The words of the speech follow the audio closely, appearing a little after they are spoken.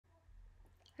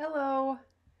Hello!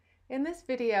 In this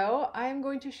video, I am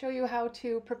going to show you how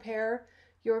to prepare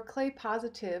your clay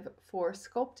positive for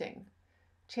sculpting.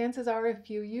 Chances are if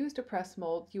you used a press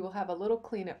mold, you will have a little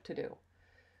cleanup to do.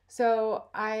 So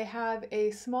I have a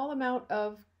small amount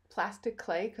of plastic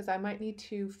clay because I might need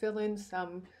to fill in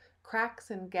some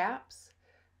cracks and gaps.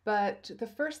 But the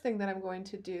first thing that I'm going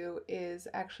to do is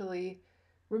actually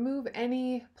remove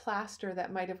any plaster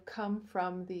that might have come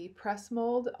from the press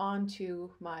mold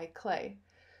onto my clay.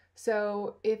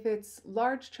 So if it's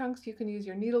large chunks, you can use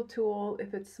your needle tool.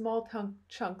 If it's small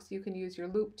chunks, you can use your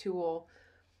loop tool.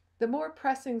 The more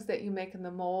pressings that you make in the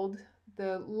mold,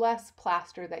 the less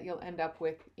plaster that you'll end up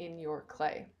with in your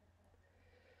clay.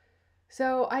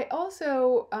 So I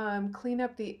also clean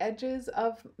up the edges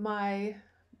of my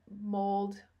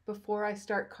mold before I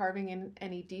start carving in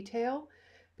any detail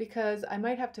because I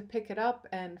might have to pick it up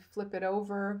and flip it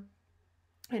over.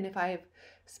 And if I've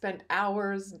spent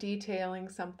hours detailing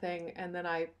something and then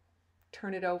I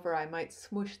turn it over, I might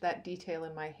smush that detail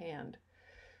in my hand.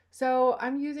 So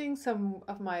I'm using some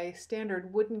of my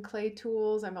standard wooden clay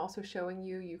tools. I'm also showing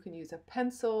you can use a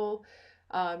pencil,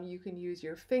 you can use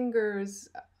your fingers.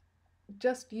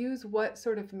 Just use what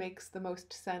sort of makes the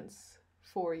most sense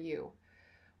for you.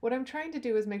 What I'm trying to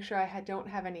do is make sure I don't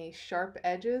have any sharp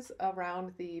edges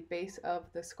around the base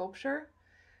of the sculpture.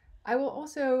 I will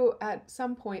also at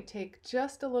some point take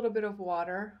just a little bit of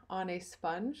water on a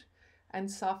sponge and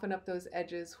soften up those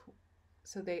edges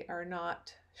so they are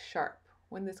not sharp.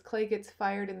 When this clay gets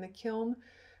fired in the kiln,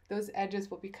 those edges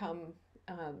will become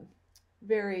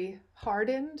very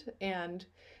hardened and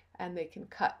they can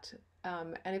cut.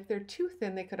 And if they're too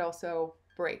thin, they could also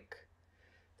break.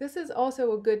 This is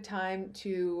also a good time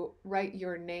to write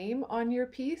your name on your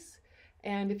piece.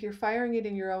 And if you're firing it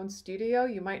in your own studio,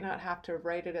 you might not have to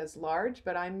write it as large,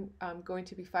 but I'm going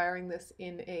to be firing this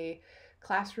in a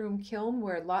classroom kiln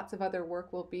where lots of other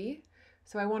work will be.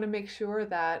 So I want to make sure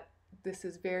that this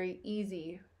is very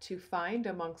easy to find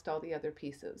amongst all the other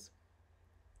pieces.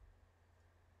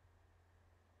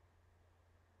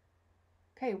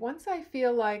 Okay, once I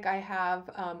feel like I have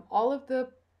all of the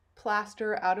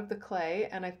plaster out of the clay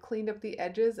and I've cleaned up the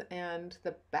edges and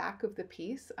the back of the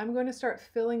piece, I'm going to start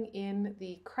filling in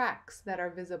the cracks that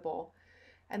are visible.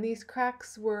 And these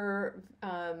cracks were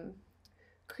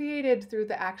created through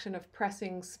the action of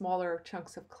pressing smaller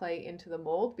chunks of clay into the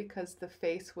mold because the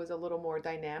face was a little more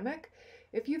dynamic.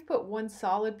 If you've put one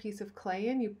solid piece of clay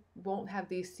in, you won't have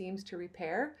these seams to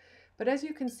repair. But as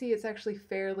you can see, it's actually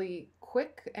fairly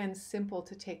quick and simple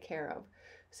to take care of.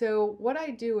 So what I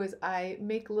do is I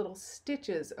make little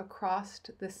stitches across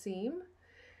the seam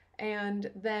and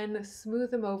then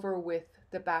smooth them over with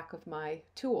the back of my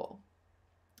tool.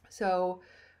 So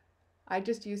I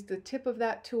just use the tip of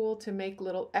that tool to make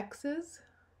little X's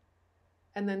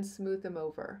and then smooth them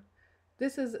over.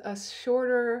 This is a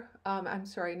shorter,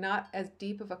 not as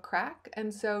deep of a crack,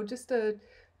 and so just a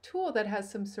tool that has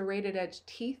some serrated edge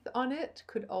teeth on it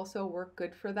could also work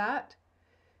good for that.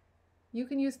 You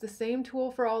can use the same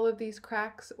tool for all of these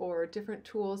cracks or different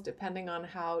tools depending on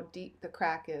how deep the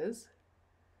crack is.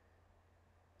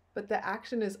 But the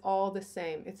action is all the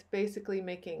same. It's basically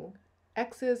making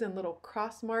X's and little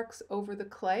cross marks over the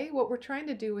clay. What we're trying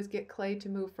to do is get clay to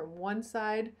move from one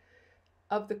side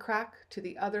of the crack to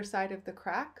the other side of the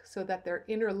crack so that they're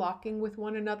interlocking with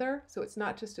one another. So it's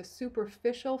not just a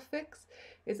superficial fix,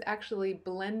 it's actually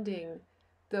blending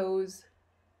those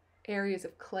areas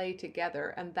of clay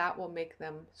together, and that will make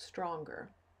them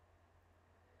stronger.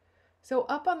 So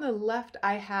up on the left,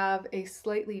 I have a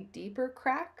slightly deeper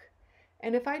crack,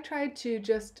 and if I tried to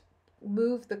just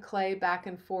move the clay back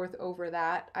and forth over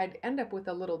that, I'd end up with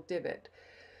a little divot.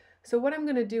 So what I'm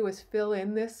going to do is fill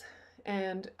in this,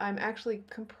 and I'm actually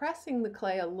compressing the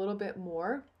clay a little bit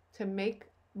more to make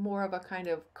more of a kind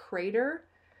of crater.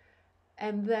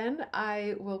 And then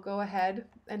I will go ahead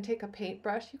and take a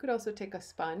paintbrush. You could also take a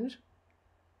sponge.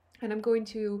 And I'm going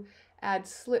to add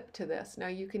slip to this. Now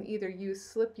you can either use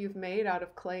slip you've made out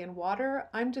of clay and water.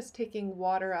 I'm just taking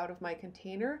water out of my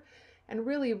container and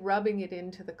really rubbing it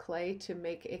into the clay to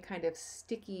make a kind of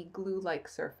sticky glue-like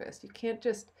surface. You can't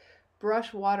just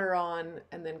brush water on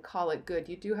and then call it good.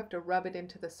 You do have to rub it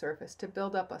into the surface to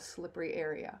build up a slippery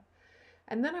area.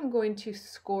 And then I'm going to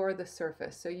score the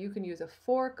surface. So you can use a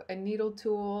fork, a needle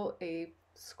tool, a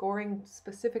scoring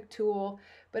specific tool,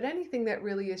 but anything that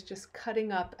really is just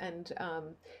cutting up and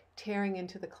tearing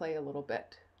into the clay a little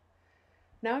bit.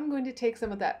 Now I'm going to take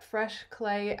some of that fresh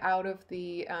clay out of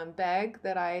the bag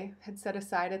that I had set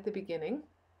aside at the beginning.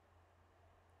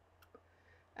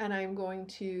 And I'm going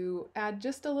to add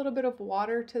just a little bit of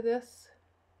water to this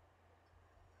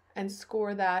and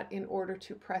score that in order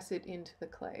to press it into the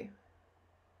clay.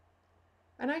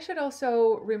 And I should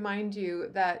also remind you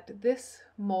that this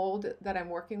mold that I'm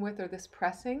working with, or this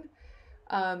pressing,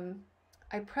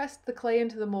 I pressed the clay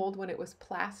into the mold when it was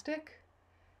plastic,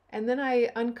 and then I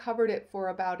uncovered it for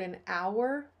about an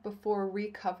hour before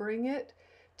recovering it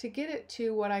to get it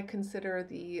to what I consider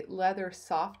the leather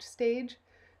soft stage.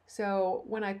 So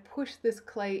when I push this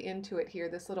clay into it here,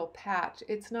 this little patch,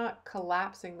 it's not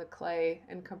collapsing the clay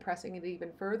and compressing it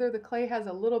even further. The clay has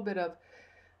a little bit of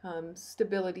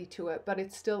stability to it, but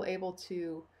it's still able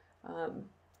to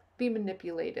be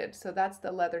manipulated. So that's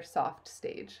the leather soft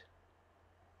stage.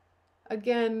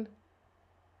 Again,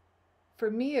 for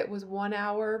me, it was 1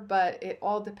 hour, but it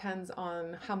all depends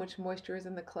on how much moisture is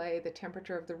in the clay, the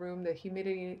temperature of the room, the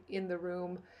humidity in the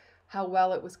room, how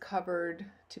well it was covered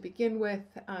to begin with.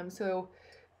 So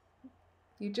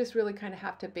you just really kind of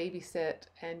have to babysit,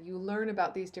 and you learn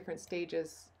about these different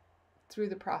stages through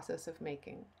the process of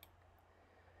making.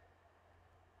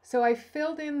 So I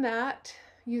filled in that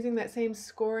using that same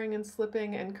scoring and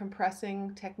slipping and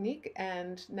compressing technique,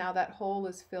 and now that hole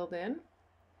is filled in.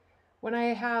 When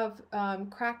I have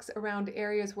cracks around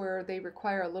areas where they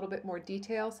require a little bit more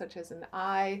detail, such as an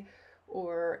eye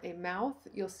or a mouth,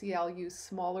 you'll see I'll use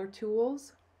smaller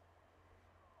tools.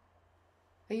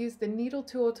 I use the needle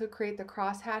tool to create the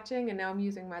cross hatching, and now I'm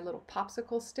using my little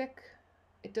popsicle stick.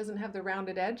 It doesn't have the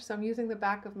rounded edge, so I'm using the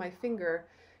back of my finger,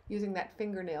 using that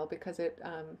fingernail because it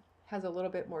has a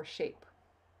little bit more shape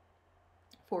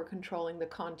for controlling the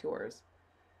contours.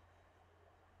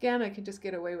 Again, I could just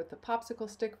get away with the popsicle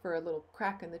stick for a little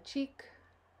crack in the cheek.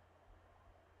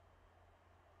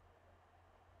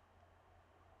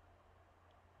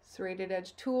 Serrated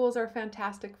edge tools are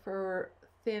fantastic for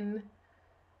thin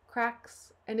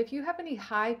cracks. And if you have any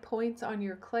high points on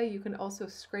your clay, you can also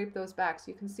scrape those back. So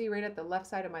you can see right at the left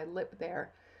side of my lip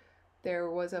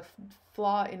there was a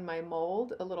flaw in my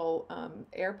mold, a little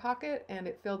air pocket, and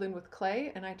it filled in with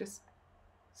clay, and I just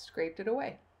scraped it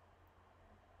away.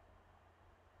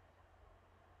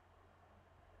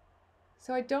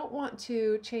 So I don't want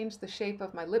to change the shape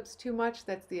of my lips too much.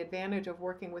 That's the advantage of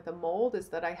working with a mold, is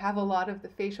that I have a lot of the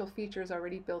facial features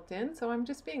already built in. So I'm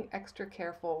just being extra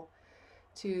careful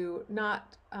to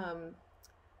not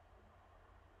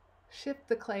shift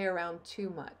the clay around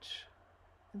too much.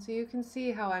 And so you can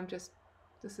see how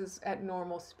this is at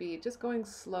normal speed, just going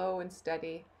slow and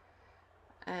steady.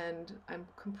 And I'm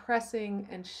compressing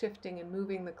and shifting and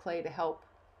moving the clay to help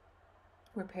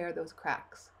repair those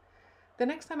cracks. The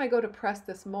next time I go to press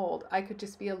this mold, I could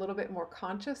just be a little bit more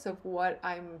conscious of what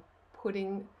I'm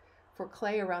putting for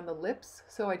clay around the lips,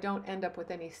 so I don't end up with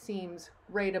any seams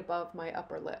right above my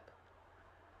upper lip.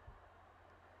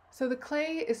 So the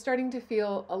clay is starting to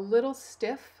feel a little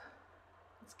stiff.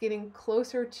 It's getting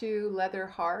closer to leather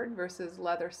hard versus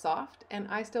leather soft, and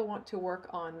I still want to work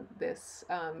on this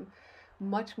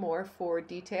much more for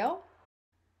detail.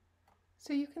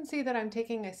 So you can see that I'm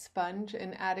taking a sponge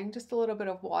and adding just a little bit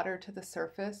of water to the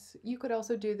surface. You could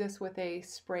also do this with a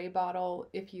spray bottle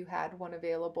if you had one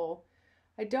available.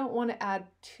 I don't want to add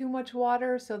too much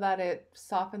water so that it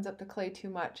softens up the clay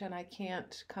too much and I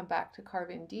can't come back to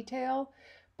carve in detail,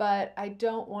 but I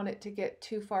don't want it to get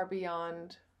too far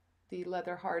beyond the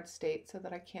leather hard state so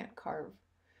that I can't carve.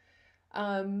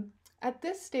 At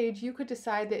this stage, you could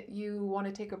decide that you want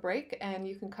to take a break and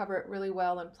you can cover it really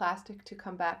well in plastic to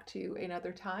come back to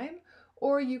another time,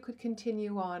 or you could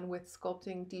continue on with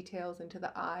sculpting details into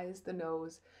the eyes, the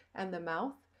nose, and the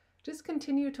mouth. Just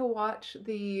continue to watch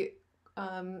the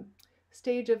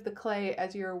stage of the clay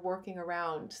as you're working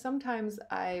around. Sometimes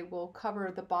I will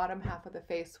cover the bottom half of the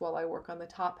face while I work on the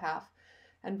top half,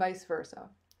 and vice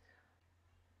versa.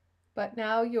 But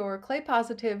now your clay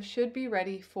positive should be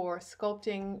ready for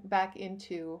sculpting back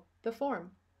into the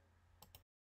form.